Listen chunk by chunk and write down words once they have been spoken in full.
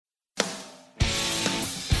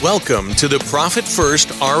Welcome to the Profit First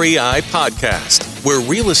REI podcast, where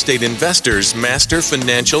real estate investors master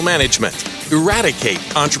financial management, eradicate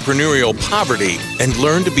entrepreneurial poverty, and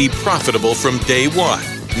learn to be profitable from day one.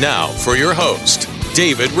 Now for your host,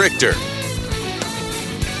 David Richter.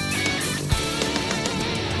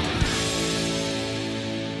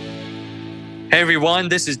 Hey everyone,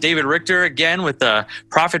 this is David Richter again with the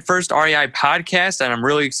Profit First REI podcast, and I'm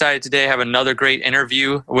really excited today to have another great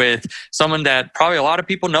interview with someone that probably a lot of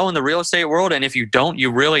people know in the real estate world, and if you don't, you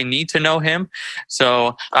really need to know him.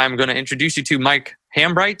 So I'm going to introduce you to Mike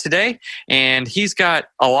Hambright today, and he's got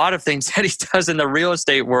a lot of things that he does in the real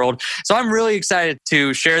estate world. So I'm really excited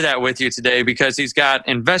to share that with you today because he's got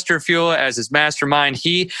Investor Fuel as his mastermind.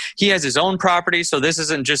 He has his own property, so this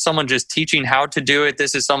isn't just someone just teaching how to do it.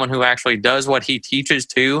 This is someone who actually does what he teaches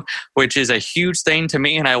too, which is a huge thing to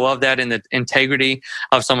me, and I love that in the integrity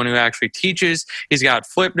of someone who actually teaches. He's got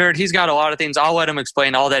FlipNerd. He's got a lot of things. I'll let him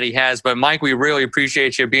explain all that he has, but Mike, we really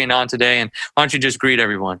appreciate you being on today, and why don't you just greet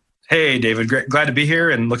everyone? Hey, David. Glad to be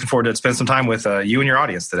here and looking forward to spend some time with you and your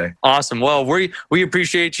audience today. Awesome. Well, we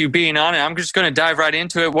appreciate you being on, and I'm just going to dive right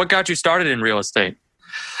into it. What got you started in real estate?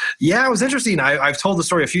 Yeah, it was interesting. I've told the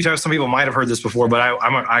story a few times. Some people might have heard this before, but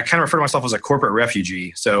I kind of refer to myself as a corporate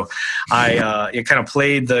refugee. So I kind of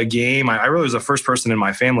played the game. I really was the first person in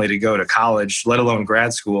my family to go to college, let alone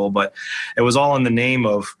grad school, but it was all in the name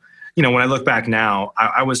of, you know, when I look back now,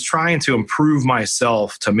 I was trying to improve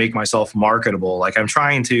myself to make myself marketable. Like I'm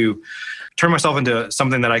trying to turn myself into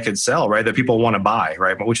something that I could sell, right? That people want to buy,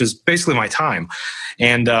 right? Which is basically my time.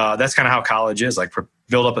 And that's kind of how college is, like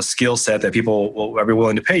build up a skill set that people will be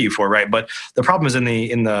willing to pay you for, right? But the problem is in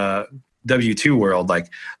the W-2 world, like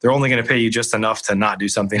they're only going to pay you just enough to not do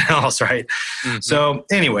something else, right? Mm-hmm. So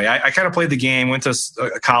anyway, I kind of played the game, went to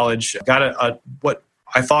college, got what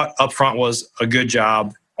I thought up front was a good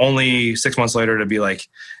job. Only 6 months later to be like,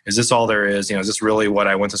 is this all there is? You know, is this really what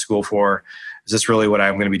I went to school for? Is this really what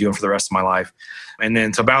I'm going to be doing for the rest of my life? And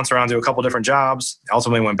then to bounce around to a couple different jobs,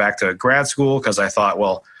 ultimately went back to grad school because I thought,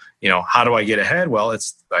 well, you know, how do I get ahead? Well,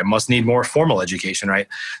 I must need more formal education, right?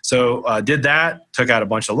 So did that, took out a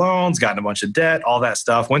bunch of loans, got in a bunch of debt, all that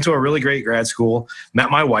stuff. Went to a really great grad school, met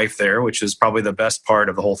my wife there, which is probably the best part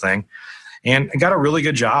of the whole thing. And got a really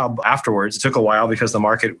good job afterwards. It took a while because the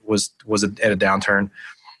market was at a downturn.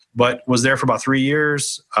 But was there for about 3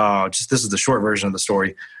 years. This is the short version of the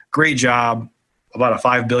story. Great job, about a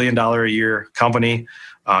 $5 billion a year company,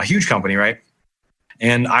 huge company, right?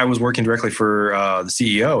 And I was working directly for the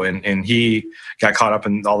CEO, and he got caught up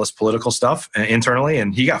in all this political stuff internally,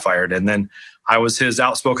 and he got fired. And then I was his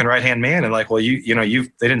outspoken right-hand man, and like, well, they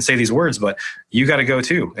didn't say these words, but you got to go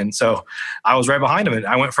too. And so I was right behind him, and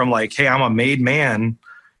I went from like, hey, I'm a made man.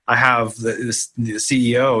 I have the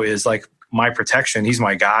CEO is like my protection. He's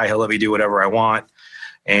my guy. He'll let me do whatever I want.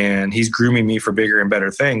 And he's grooming me for bigger and better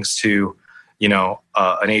things to, you know,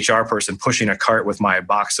 an HR person pushing a cart with my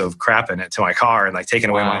box of crap in it to my car and like taking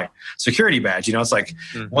away my security badge. You know, it's like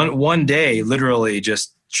one day literally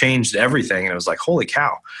just changed everything. And it was like, holy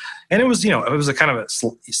cow. And it was, you know, it was a kind of a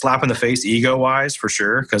slap in the face ego wise for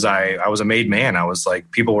sure. Cause I was a made man. I was like,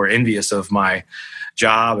 people were envious of my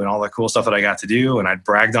job and all the cool stuff that I got to do. And I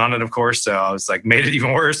bragged on it, of course. So I was like, made it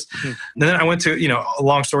even worse. And then I went to, you know,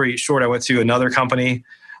 long story short, I went to another company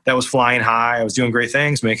that was flying high. I was doing great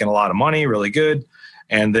things, making a lot of money, really good.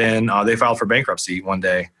 And then they filed for bankruptcy one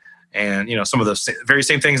day. And, you know, some of the very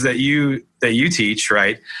same things that you teach,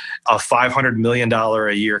 right? A $500 million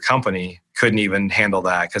a year company couldn't even handle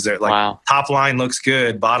that because they're like, top line looks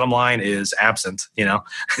good, bottom line is absent, you know?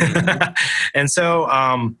 And so,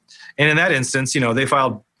 and in that instance, you know, they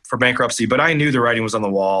filed for bankruptcy, but I knew the writing was on the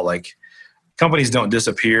wall. Like companies don't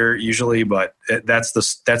disappear usually, but that's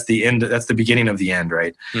the end. That's the beginning of the end,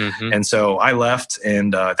 right? Mm-hmm. And so I left,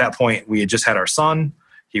 and at that point, we had just had our son.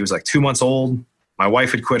 He was like 2 months old. My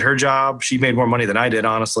wife had quit her job. She made more money than I did,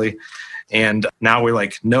 honestly. And now we're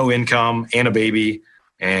like no income and a baby,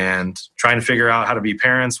 and trying to figure out how to be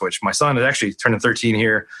parents. Which my son is actually turning 13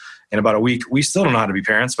 here in about a week. We still don't know how to be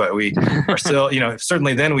parents, but we are still, you know,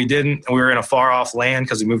 certainly then we didn't. We were in a far off land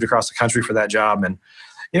because we moved across the country for that job. And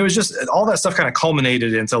it was just all that stuff kind of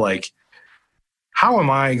culminated into like, how am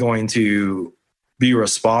I going to be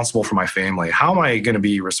responsible for my family? How am I going to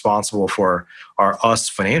be responsible for us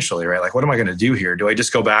financially, right? Like, what am I going to do here? Do I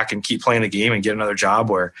just go back and keep playing the game and get another job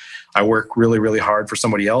where I work really, really hard for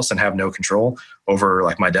somebody else and have no control over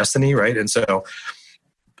like my destiny, right? And so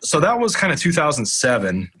that was kind of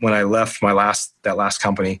 2007 when I left that last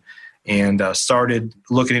company and started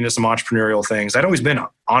looking into some entrepreneurial things. I'd always been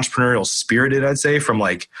entrepreneurial spirited, I'd say, from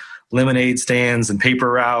like lemonade stands and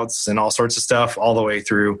paper routes and all sorts of stuff, all the way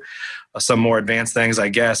through some more advanced things, I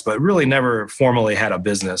guess, but really never formally had a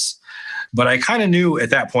business. But I kind of knew at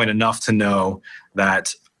that point enough to know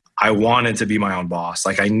that I wanted to be my own boss.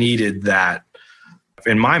 Like I needed that,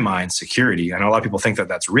 in my mind, security. I know a lot of people think that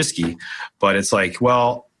that's risky, but it's like,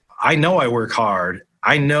 well, I know I work hard.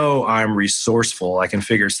 I know I'm resourceful. I can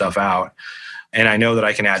figure stuff out. And I know that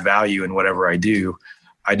I can add value in whatever I do.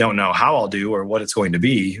 I don't know how I'll do or what it's going to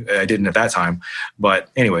be. I didn't at that time. But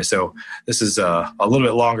anyway, so this is a little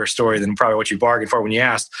bit longer story than probably what you bargained for when you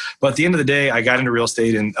asked. But at the end of the day, I got into real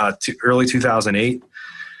estate in early 2008,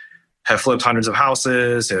 have flipped hundreds of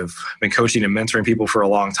houses, have been coaching and mentoring people for a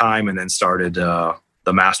long time, and then started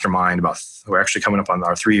the mastermind. We're actually coming up on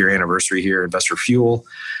our 3-year anniversary here, Investor Fuel.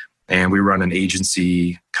 And we run an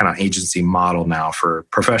agency model now for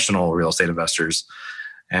professional real estate investors.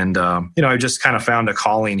 And, I just kind of found a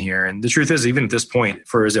calling here. And the truth is, even at this point,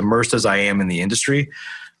 for as immersed as I am in the industry,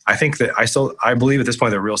 I think that I believe at this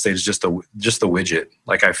point that real estate is just the widget.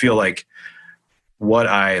 Like, I feel like what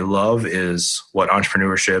I love is what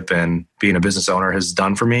entrepreneurship and being a business owner has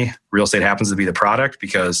done for me. Real estate happens to be the product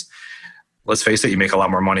because, let's face it, you make a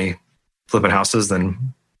lot more money flipping houses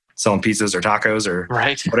than selling pizzas or tacos or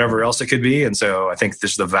whatever else it could be. And so I think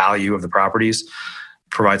this is the value of the properties,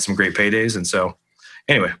 provide some great paydays. And so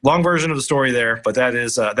anyway, long version of the story there, but that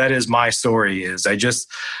is my story. Is I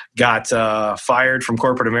just got fired from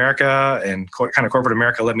corporate America, and kind of corporate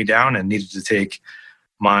America let me down, and needed to take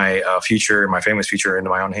my future, my family's future,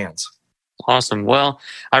 into my own hands. Awesome. Well,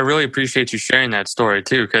 I really appreciate you sharing that story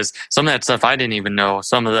too, because some of that stuff I didn't even know,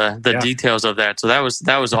 some of the details of that. So that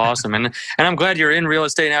was awesome. And I'm glad you're in real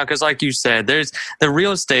estate now, because like you said, there's the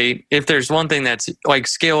real estate. If there's one thing that's like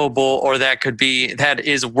scalable, or that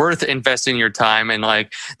is worth investing your time, and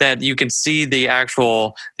like that you can see the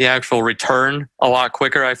actual return a lot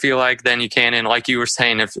quicker, I feel like, than you can in, like you were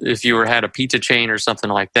saying, if you had a pizza chain or something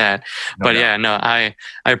like that. I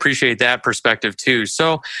appreciate that perspective too.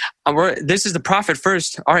 So this is the Profit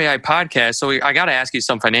First REI podcast. So I got to ask you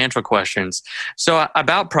some financial questions. So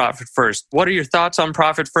about Profit First, what are your thoughts on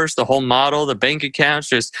Profit First, the whole model, the bank accounts?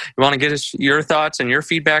 Just, you want to get us your thoughts and your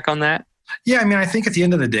feedback on that? Yeah, I mean, I think at the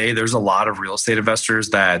end of the day, there's a lot of real estate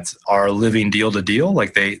investors that are living deal to deal.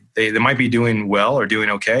 Like they might be doing well or doing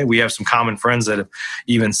okay. We have some common friends that have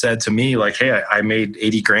even said to me, like, hey, I made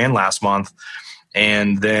 80 grand last month.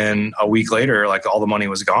 And then a week later, like, all the money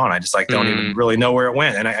was gone. I just don't even really know where it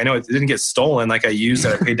went. And I know it didn't get stolen. Like, I used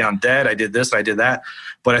it, I paid down debt, I did this, I did that.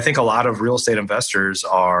 But I think a lot of real estate investors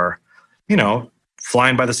are,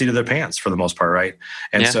 flying by the seat of their pants for the most part, right?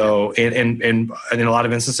 And so, and in a lot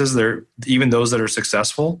of instances, even those that are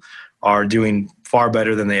successful are doing far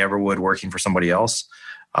better than they ever would working for somebody else,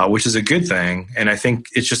 which is a good thing. And I think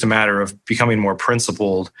it's just a matter of becoming more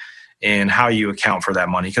principled in how you account for that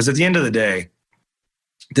money. Because at the end of the day,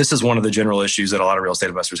 this is one of the general issues that a lot of real estate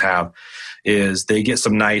investors have, is they get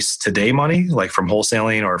some nice today money, like from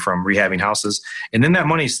wholesaling or from rehabbing houses, and then that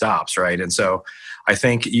money stops, right? And so I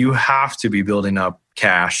think you have to be building up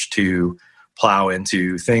cash to plow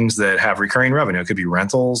into things that have recurring revenue. It could be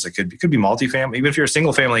rentals, it could be multifamily. Even if you're a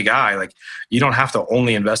single family guy, like, you don't have to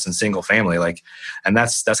only invest in single family. Like, and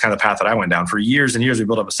that's kind of the path that I went down. For years and years, we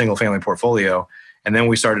built up a single family portfolio. And then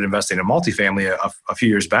we started investing in multifamily a few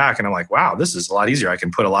years back. And I'm like, wow, this is a lot easier. I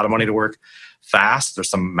can put a lot of money to work fast. There's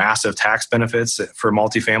some massive tax benefits for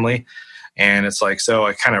multifamily. And it's like, so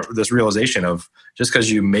I kind of, this realization of just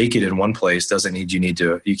because you make it in one place doesn't mean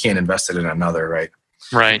you can't invest it in another, right?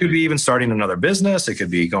 Right. It could be even starting another business. It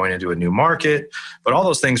could be going into a new market. But all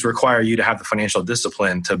those things require you to have the financial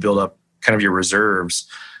discipline to build up kind of your reserves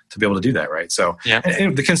to be able to do that, right? So,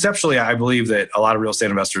 and conceptually, I believe that a lot of real estate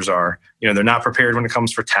investors are, they're not prepared when it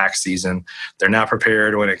comes for tax season. They're not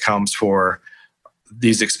prepared when it comes for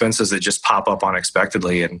these expenses that just pop up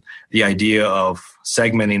unexpectedly. And the idea of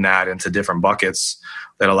segmenting that into different buckets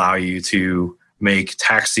that allow you to make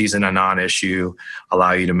tax season a non-issue,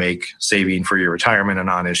 allow you to make saving for your retirement a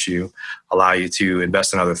non-issue, allow you to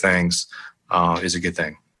invest in other things is a good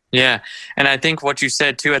thing. Yeah. And I think what you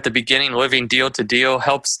said too at the beginning, living deal to deal,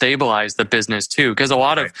 helps stabilize the business too. Because a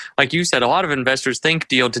lot of, like you said, a lot of investors think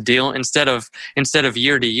deal to deal instead of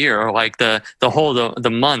year to year, or like the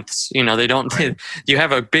months. They don't. You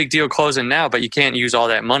have a big deal closing now, but you can't use all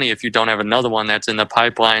that money if you don't have another one that's in the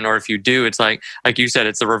pipeline. Or if you do, it's like you said,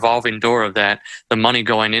 it's the revolving door of that, the money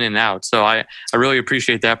going in and out. So I really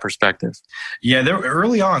appreciate that perspective. Yeah, there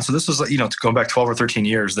early on. So this was, going back 12 or 13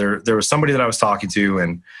 years. There was somebody that I was talking to,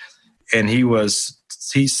 and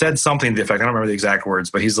he said something to the effect, I don't remember the exact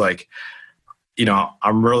words, but he's like,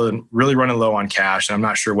 I'm really, really running low on cash, and I'm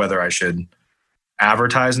not sure whether I should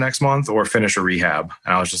advertise next month or finish a rehab.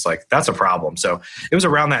 And I was just like, that's a problem. So it was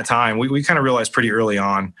around that time. We kind of realized pretty early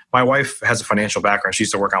on. My wife has a financial background. She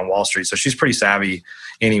used to work on Wall Street, so she's pretty savvy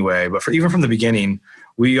anyway. But even from the beginning,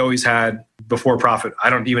 we always had, before Profit, I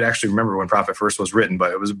don't even actually remember when Profit First was written,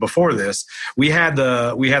 but it was before this. We had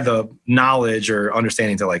the knowledge or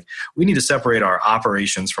understanding to like, we need to separate our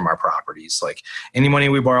operations from our properties. Like any money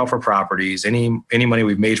we borrow for properties, any money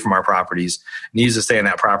we've made from our properties needs to stay in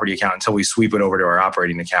that property account until we sweep it over to our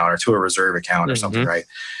operating account or to a reserve account or something, right?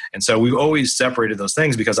 And so we've always separated those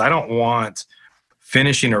things because I don't want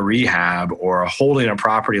finishing a rehab or holding a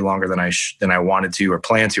property longer than I wanted to or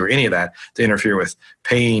planned to or any of that to interfere with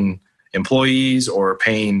paying employees or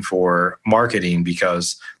paying for marketing,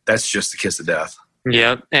 because that's just the kiss of death.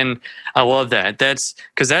 Yeah, and I love that. That's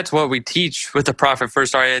because that's what we teach with the Profit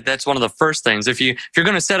First REI. That's one of the first things. If you're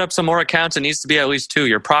going to set up some more accounts, it needs to be at least two: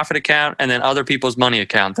 your profit account and then other people's money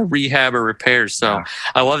account, the rehab or repairs. So yeah.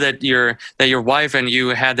 I love that your wife and you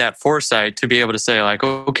had that foresight to be able to say like,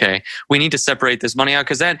 okay, we need to separate this money out,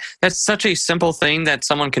 because that's such a simple thing that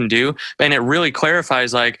someone can do, and it really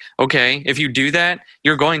clarifies like, okay, if you do that,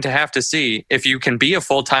 you're going to have to see if you can be a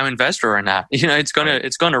full-time investor or not. It's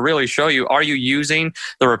going to really show you, are you using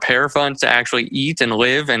the repair funds to actually eat and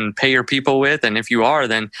live and pay your people with? And if you are,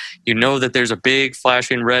 then you know that there's a big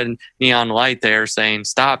flashing red neon light there saying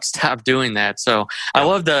stop doing that. So I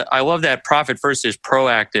love that Profit First is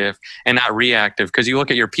proactive and not reactive, because you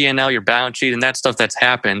look at your P&L, your balance sheet, and that stuff that's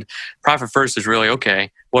happened. Profit First is really,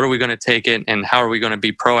 okay, what are we going to take it and how are we going to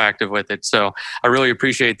be proactive with it? So I really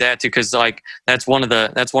appreciate that too, because like that's one of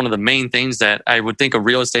the main things that I would think a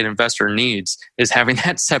real estate investor needs, is having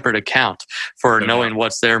that separate account for knowing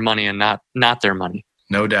what's their money and not their money.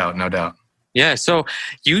 No doubt. Yeah. So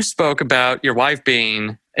you spoke about your wife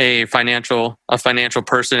being a financial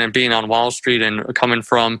person and being on Wall Street and coming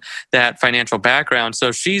from that financial background.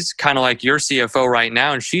 So she's kind of like your CFO right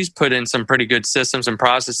now, and she's put in some pretty good systems and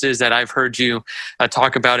processes that I've heard you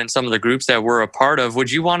talk about in some of the groups that we're a part of. Would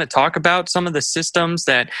you want to talk about some of the systems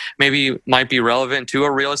that maybe might be relevant to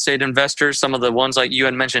a real estate investor? Some of the ones like you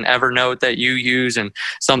had mentioned, Evernote, that you use, and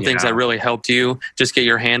some things that really helped you just get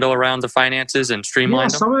your handle around the finances and streamline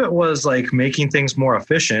them? Some of it was like making things more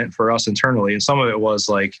efficient for us internally, and some of it was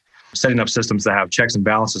like setting up systems that have checks and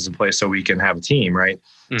balances in place so we can have a team, right?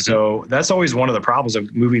 Mm-hmm. So that's always one of the problems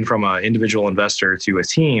of moving from an individual investor to a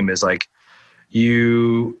team, is like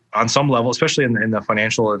you, on some level, especially in the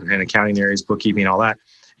financial and accounting areas, bookkeeping, all that,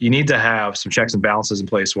 you need to have some checks and balances in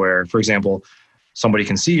place where, for example, somebody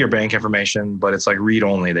can see your bank information, but it's like read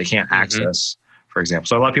only. They can't access, for example.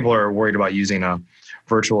 So a lot of people are worried about using a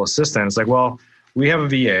virtual assistant. It's like, well, we have a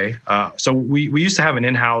VA. So we used to have an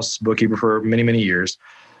in-house bookkeeper for many, many years.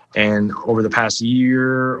 And over the past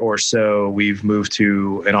year or so, we've moved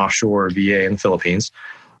to an offshore VA in the Philippines.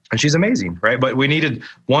 And she's amazing, right? But we needed,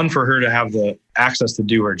 one, for her to have the access to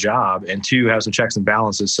do her job, and two, have some checks and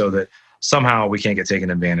balances so that somehow we can't get taken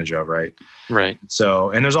advantage of, right? Right. So,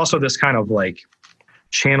 and there's also this kind of like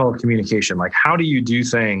channel of communication. Like, how do you do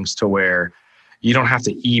things to where you don't have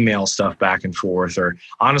to email stuff back and forth? Or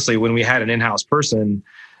honestly, when we had an in-house person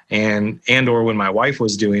and or when my wife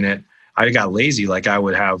was doing it, I got lazy. Like I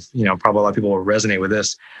would have, probably a lot of people will resonate with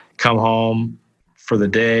this, come home for the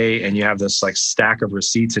day and you have this like stack of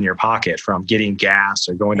receipts in your pocket from getting gas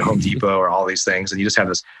or going to Home Depot or all these things. And you just have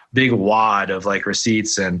this big wad of like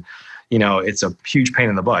receipts, and, it's a huge pain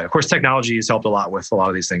in the butt. Of course, technology has helped a lot with a lot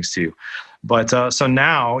of these things too. But so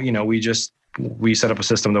now, we set up a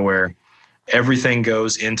system to where everything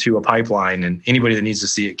goes into a pipeline, and anybody that needs to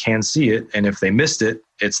see it can see it. And if they missed it,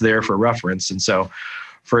 it's there for reference. And so,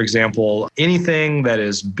 for example, anything that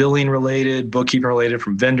is billing related, bookkeeping related,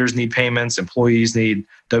 from vendors need payments, employees need,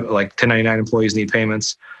 like 1099 employees need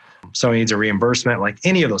payments, somebody needs a reimbursement, like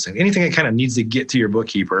any of those things, anything that kind of needs to get to your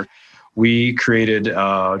bookkeeper. We created,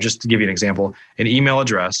 just to give you an example, an email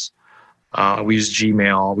address. We use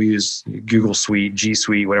Gmail, we use Google Suite, G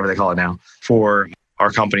Suite, whatever they call it now, for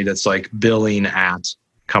our company that's like billing at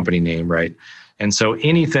company name, right? And so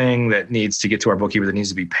anything that needs to get to our bookkeeper that needs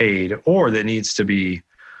to be paid or that needs to be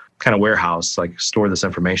kind of warehouse, like store this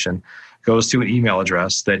information, goes to an email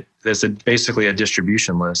address that's basically a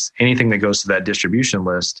distribution list. Anything that goes to that distribution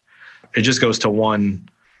list, it just goes to one.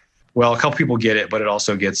 Well, a couple people get it, but it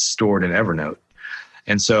also gets stored in Evernote.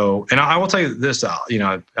 And so, and I will tell you this, I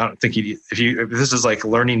don't think if this is like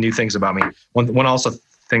learning new things about me. One also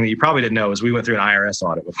thing that you probably didn't know is we went through an IRS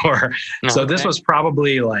audit before. So this was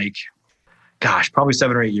probably like, probably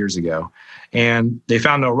 7 or 8 years ago. And they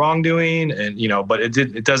found no wrongdoing, and but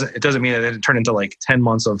it doesn't mean that it turned into like 10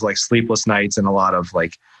 months of like sleepless nights and a lot of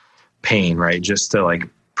like pain, right? Just to like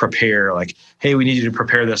prepare, like, hey, we need you to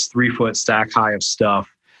prepare this 3-foot stack high of stuff.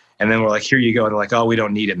 And then we're like, here you go. And they're like, oh, we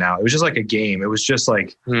don't need it now. It was just like a game. It was just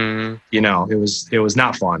like, it was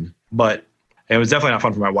not fun. But it was definitely not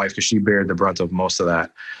fun for my wife because she bared the brunt of most of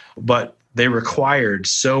that. But they required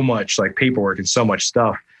so much like paperwork and so much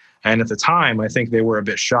stuff. And at the time, I think they were a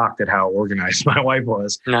bit shocked at how organized my wife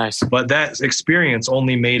was. Nice. But that experience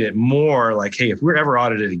only made it more like, hey, if we're ever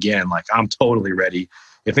audited again, like I'm totally ready.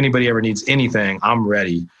 If anybody ever needs anything, I'm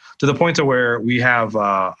ready. To the point to where we have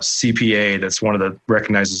a CPA that's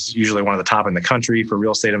recognized as usually one of the top in the country for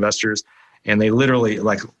real estate investors. And they literally,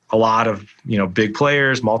 like a lot of, big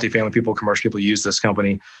players, multifamily people, commercial people use this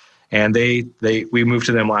company. And we moved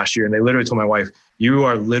to them last year and they literally told my wife, you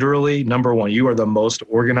are literally number one. You are the most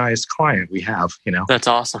organized client we have, That's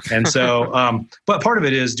awesome. And so, but part of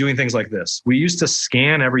it is doing things like this. We used to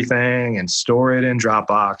scan everything and store it in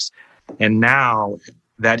Dropbox. And now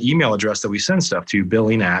that email address that we send stuff to,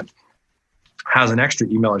 billing at, has an extra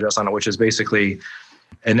email address on it, which is basically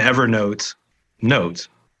an Evernote note.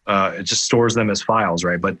 It just stores them as files,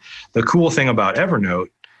 right? But the cool thing about Evernote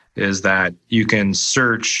is that you can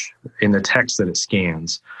search in the text that it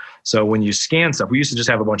scans. So when you scan stuff, we used to just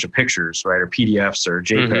have a bunch of pictures, right? Or PDFs or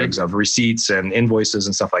JPEGs of receipts and invoices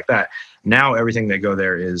and stuff like that. Now everything that go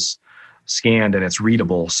there is scanned and it's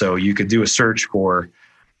readable. So you could do a search for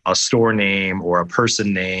a store name or a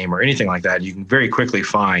person name or anything like that. You can very quickly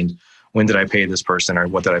find when did I pay this person or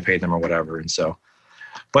what did I pay them or whatever. And so,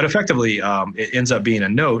 but effectively, it ends up being a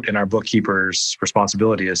note, and our bookkeeper's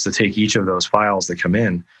responsibility is to take each of those files that come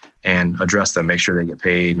in and address them, make sure they get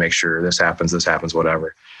paid, make sure this happens,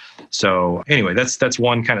 whatever. So anyway, that's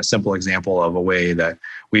one kind of simple example of a way that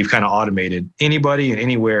we've kind of automated. Anybody and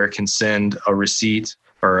anywhere can send a receipt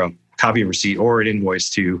or a copy of receipt or an invoice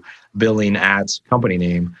to billing at company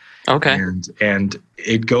name. Okay. And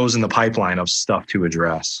it goes in the pipeline of stuff to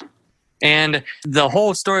address. And the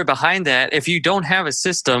whole story behind that, if you don't have a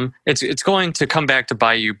system, it's going to come back to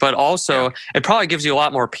bite you. But also, it probably gives you a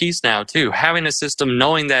lot more peace now, too. Having a system,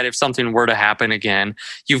 knowing that if something were to happen again,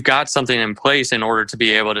 you've got something in place in order to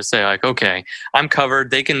be able to say, like, okay, I'm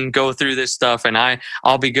covered. They can go through this stuff and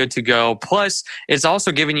I'll be good to go. Plus, it's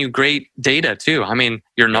also giving you great data, too. I mean,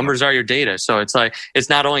 your numbers are your data. So it's like, it's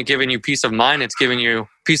not only giving you peace of mind, it's giving you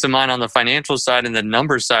peace of mind on the financial side and the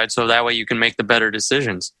numbers side. So that way you can make the better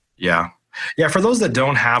decisions. Yeah. Yeah. For those that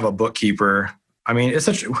don't have a bookkeeper, I mean,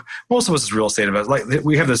 most of us as real estate investors, like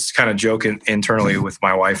we have this kind of joke internally with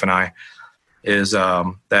my wife and I is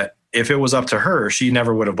that if it was up to her, she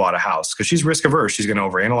never would have bought a house because she's risk averse. She's going to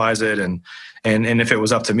overanalyze it. And if it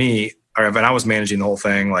was up to me, or if I was managing the whole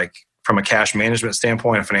thing, like from a cash management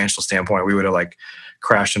standpoint, a financial standpoint, we would have like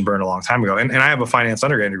crashed and burned a long time ago. And I have a finance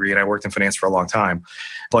undergrad degree and I worked in finance for a long time,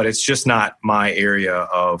 but it's just not my area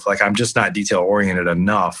of like, I'm just not detail oriented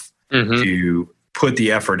enough to put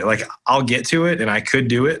the effort. Like I'll get to it and I could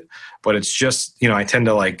do it, but it's just, I tend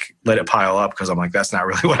to like let it pile up because I'm like, that's not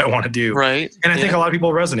really what I want to do. Right. And I think a lot of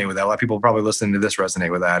people resonate with that. A lot of people probably listening to this resonate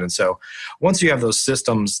with that. And so once you have those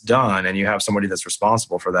systems done and you have somebody that's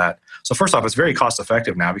responsible for that. So first off, it's very cost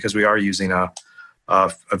effective now because we are using a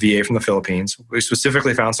VA from the Philippines. We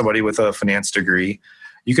specifically found somebody with a finance degree.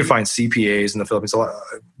 You could find CPAs in the Philippines,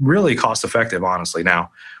 really cost effective, honestly.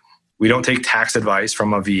 Now, we don't take tax advice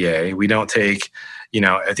from a VA. We don't take,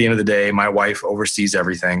 at the end of the day, my wife oversees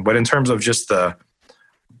everything. But in terms of just the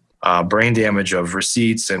brain damage of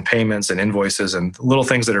receipts and payments and invoices and little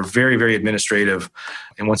things that are very, very administrative.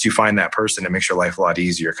 And once you find that person, it makes your life a lot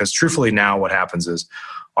easier. Because truthfully now what happens is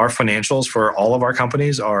our financials for all of our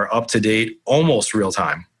companies are up to date, almost real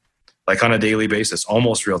time. Like on a daily basis,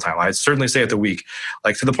 almost real time. I'd certainly say at the week,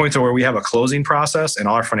 like to the point to where we have a closing process and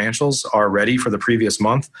all our financials are ready for the previous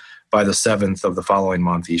month by the 7th of the following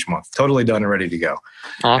month, each month. Totally done and ready to go.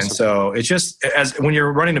 Awesome. And so it's just as when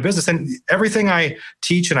you're running a business, and everything I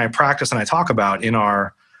teach and I practice and I talk about in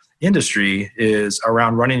our industry is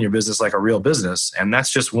around running your business like a real business. And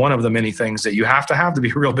that's just one of the many things that you have to be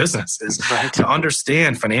a real business is to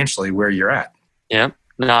understand financially where you're at. Yep.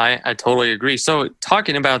 No, I totally agree. So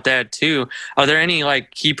talking about that too, are there any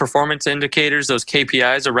like key performance indicators, those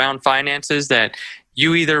KPIs around finances that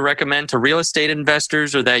you either recommend to real estate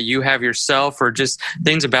investors or that you have yourself, or just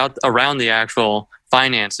things around the actual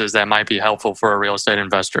finances that might be helpful for a real estate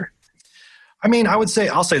investor? I mean, I'll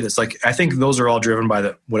say this, like, I think those are all driven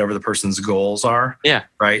by whatever the person's goals are. Yeah.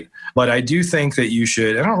 Right. But I do think that you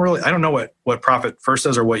should, I don't know what Profit First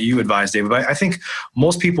does or what you advise, David, but I think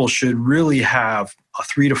most people should really have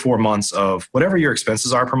 3 to 4 months of whatever your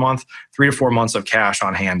expenses are per month, 3 to 4 months of cash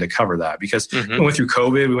on hand to cover that. Because we went through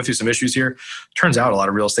COVID, we went through some issues here. Turns out a lot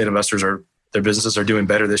of real estate investors are their businesses are doing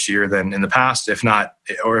better this year than in the past, if not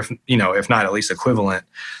at least equivalent,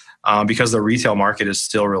 because the retail market is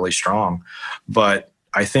still really strong. But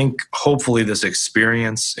I think hopefully this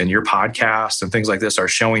experience and your podcast and things like this are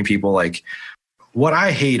showing people, like, what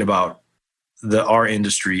I hate about our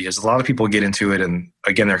industry is a lot of people get into it and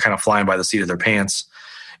again, they're kind of flying by the seat of their pants,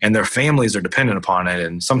 and their families are dependent upon it.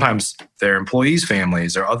 And sometimes their employees'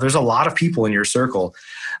 families, there's a lot of people in your circle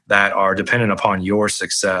that are dependent upon your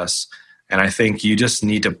success. And I think you just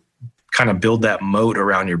need to kind of build that moat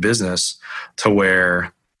around your business to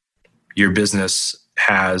where your business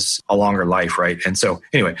has a longer life, right? And so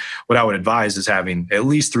anyway, what I would advise is having at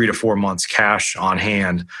least 3 to 4 months cash on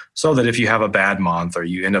hand, so that if you have a bad month or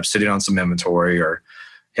you end up sitting on some inventory or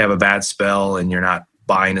you have a bad spell and you're not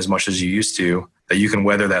buying as much as you used to, that you can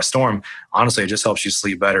weather that storm. Honestly, it just helps you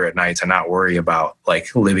sleep better at night to not worry about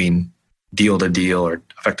like living deal to deal or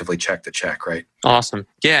effectively check to check, right? Awesome.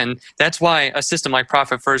 Yeah, and that's why a system like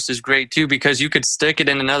Profit First is great too, because you could stick it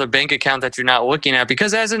in another bank account that you're not looking at.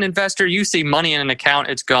 Because as an investor, you see money in an account,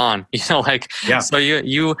 it's gone. So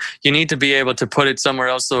you need to be able to put it somewhere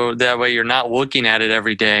else, so that way you're not looking at it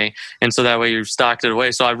every day, and so that way you've stocked it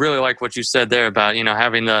away. So I really like what you said there about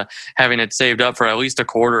having it saved up for at least a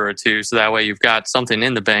quarter or two, so that way you've got something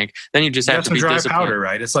in the bank. Then you just have to be dry disciplined. powder,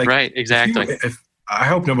 right? It's like, right, exactly. I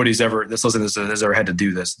hope nobody's ever has ever had to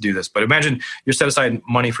do this. But imagine you set aside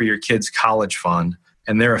money for your kid's college fund,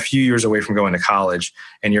 and they're a few years away from going to college,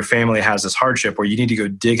 and your family has this hardship where you need to go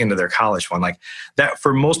dig into their college fund. Like that,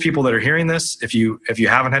 for most people that are hearing this, if you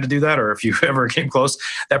haven't had to do that, or if you ever came close,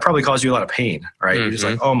 that probably caused you a lot of pain, right? Mm-hmm. You're just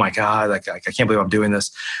like, oh my God, like I can't believe I'm doing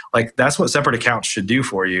this. Like that's what separate accounts should do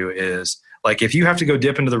for you. Is like, if you have to go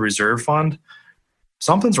dip into the reserve fund,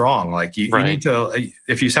 something's wrong. Like you need to,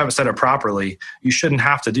 if you haven't set it properly, you shouldn't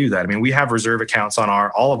have to do that. I mean, we have reserve accounts on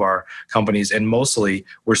all of our companies, and mostly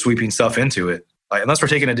we're sweeping stuff into it, like, unless we're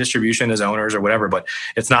taking a distribution as owners or whatever. But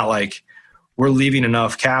it's not like we're leaving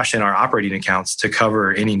enough cash in our operating accounts to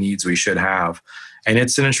cover any needs we should have. And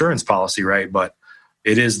it's an insurance policy, right? But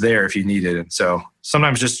it is there if you need it. And so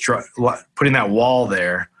sometimes just putting that wall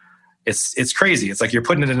there, it's crazy. It's like you're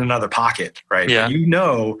putting it in another pocket, right? Yeah.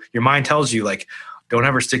 Your mind tells you, like, don't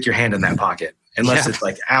ever stick your hand in that pocket unless it's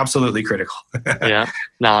like absolutely critical. Yeah.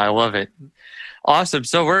 No, I love it. Awesome.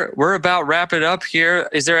 So we're about wrap it up here.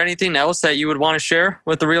 Is there anything else that you would want to share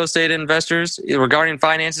with the real estate investors regarding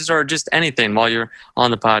finances, or just anything while you're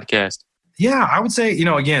on the podcast? Yeah, I would say,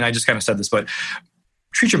 again, I just kind of said this, but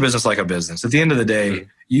treat your business like a business. At the end of the day,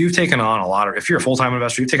 you've taken on if you're a full-time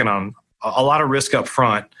investor, you've taken on a lot of risk up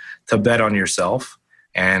front to bet on yourself.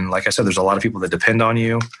 And like I said, there's a lot of people that depend on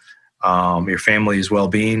you. Your family's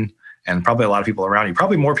well-being, and probably a lot of people around you,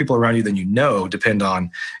 probably more people around you than depend on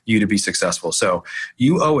you to be successful. So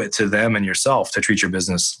you owe it to them and yourself to treat your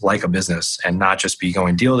business like a business, and not just be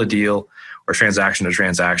going deal to deal or transaction to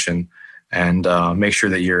transaction, and make sure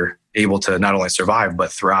that you're able to not only survive,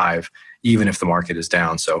 but thrive, even if the market is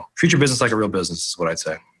down. So treat your business like a real business is what I'd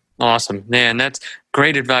say. Awesome, man. That's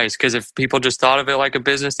great advice, because if people just thought of it like a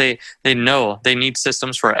business, they know they need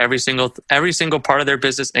systems for every single part of their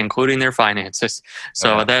business, including their finances.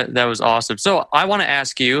 So that was awesome. So I want to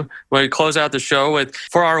ask you, when we close out the show,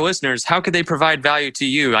 for our listeners, how could they provide value to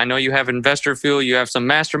you? I know you have Investor Fuel, you have some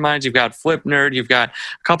masterminds, you've got FlipNerd, you've got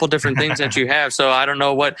a couple different things that you have. So I don't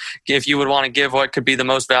know if you would want to give what could be the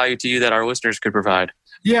most value to you that our listeners could provide.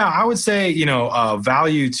 Yeah, I would say,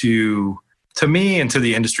 value to me and to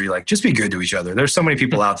the industry, like, just be good to each other. There's so many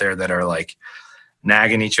people out there that are like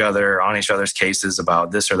nagging each other on each other's cases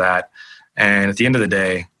about this or that. And at the end of the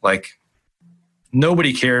day, like,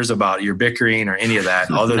 nobody cares about your bickering or any of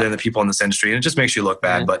that other than the people in this industry. And it just makes you look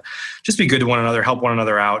bad, but just be good to one another, help one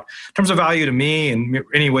another out. In terms of value to me and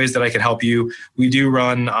any ways that I can help you, we do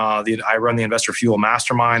run, I run the Investor Fuel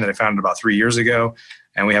Mastermind that I founded about 3 years ago.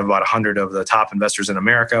 And we have about 100 of the top investors in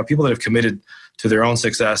America, people that have committed to their own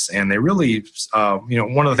success. And they really,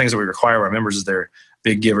 one of the things that we require of our members is they're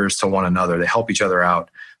big givers to one another. They help each other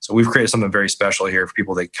out. So we've created something very special here for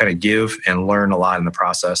people that kind of give and learn a lot in the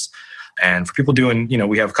process. And for people doing,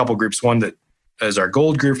 we have a couple groups. One that is our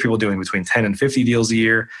gold group, people doing between 10 and 50 deals a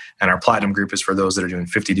year. And our platinum group is for those that are doing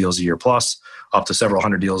 50 deals a year plus, up to several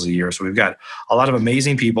hundred deals a year. So we've got a lot of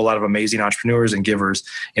amazing people, a lot of amazing entrepreneurs and givers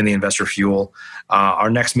in the Investor Fuel. Our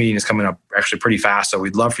next meeting is coming up actually pretty fast. So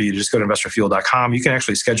we'd love for you to just go to investorfuel.com. You can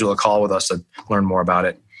actually schedule a call with us to learn more about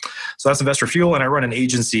it. So that's Investor Fuel. And I run an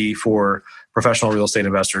agency for professional real estate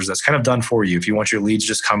investors that's kind of done for you. If you want your leads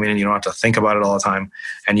just come in and you don't have to think about it all the time,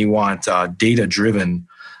 and you want data-driven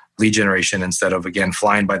lead generation instead of, again,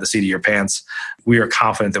 flying by the seat of your pants, we are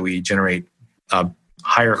confident that we generate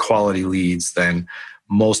higher quality leads than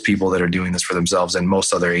most people that are doing this for themselves and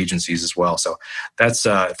most other agencies as well. So that's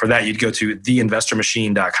for that, you'd go to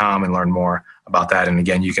theinvestormachine.com and learn more about that. And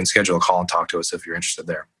again, you can schedule a call and talk to us if you're interested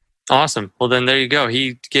there. Awesome. Well, then there you go.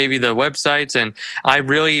 He gave you the websites, and I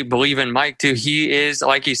really believe in Mike too. He is,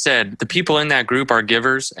 like he said, the people in that group are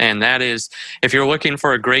givers. And that is, if you're looking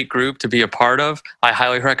for a great group to be a part of, I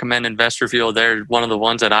highly recommend Investorfield. They're one of the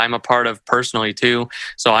ones that I'm a part of personally too.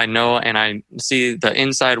 So I know and I see the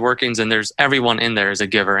inside workings, and there's everyone in there is a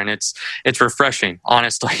giver. And it's refreshing,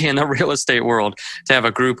 honestly, in the real estate world to have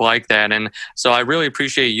a group like that. And so I really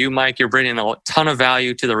appreciate you, Mike. You're bringing a ton of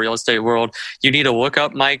value to the real estate world. You need to look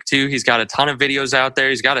up Mike too. He's got a ton of videos out there.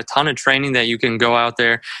 He's got a ton of training that you can go out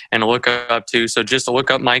there and look up to. So just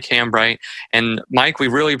look up Mike Hambright. And Mike, we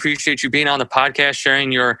really appreciate you being on the podcast,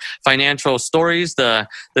 sharing your financial stories, the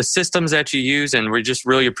systems that you use, and we just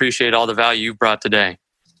really appreciate all the value you've brought today.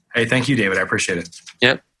 Hey, thank you, David. I appreciate it.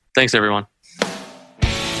 Yep. Thanks, everyone.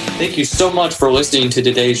 Thank you so much for listening to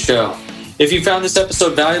today's show. If you found this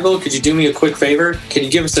episode valuable, could you do me a quick favor? Can you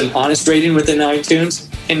give us an honest rating within iTunes?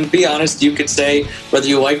 And be honest, you could say whether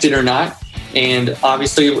you liked it or not. And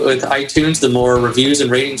obviously with iTunes, the more reviews and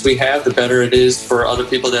ratings we have, the better it is for other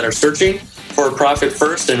people that are searching for a Profit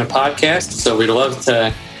First and a podcast. So we'd love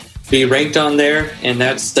to be ranked on there. And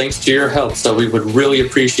that's thanks to your help. So we would really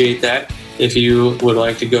appreciate that if you would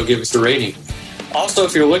like to go give us a rating. Also,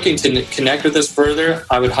 if you're looking to connect with us further,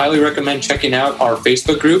 I would highly recommend checking out our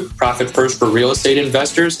Facebook group, Profit First for Real Estate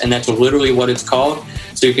Investors, and that's literally what it's called.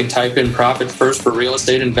 So you can type in Profit First for Real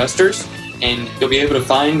Estate Investors, and you'll be able to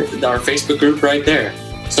find our Facebook group right there.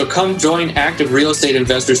 So come join active real estate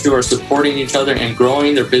investors who are supporting each other and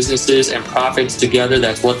growing their businesses and profits together.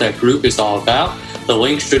 That's what that group is all about. The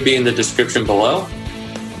link should be in the description below.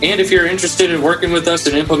 And if you're interested in working with us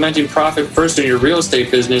and implementing Profit First in your real estate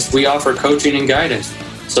business, we offer coaching and guidance.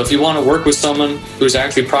 So if you want to work with someone who's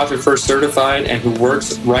actually Profit First certified and who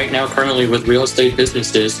works right now currently with real estate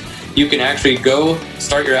businesses, you can actually go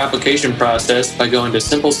start your application process by going to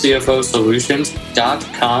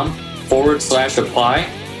simplecfosolutions.com/apply,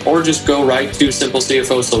 or just go right to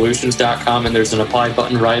simplecfosolutions.com and there's an apply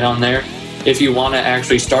button right on there. If you want to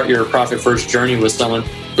actually start your Profit First journey with someone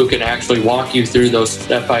who can actually walk you through those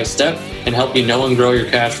step by step and help you know and grow your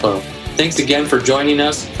cash flow. Thanks again for joining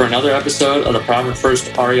us for another episode of the Profit First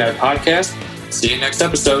REI podcast. See you next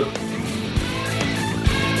episode.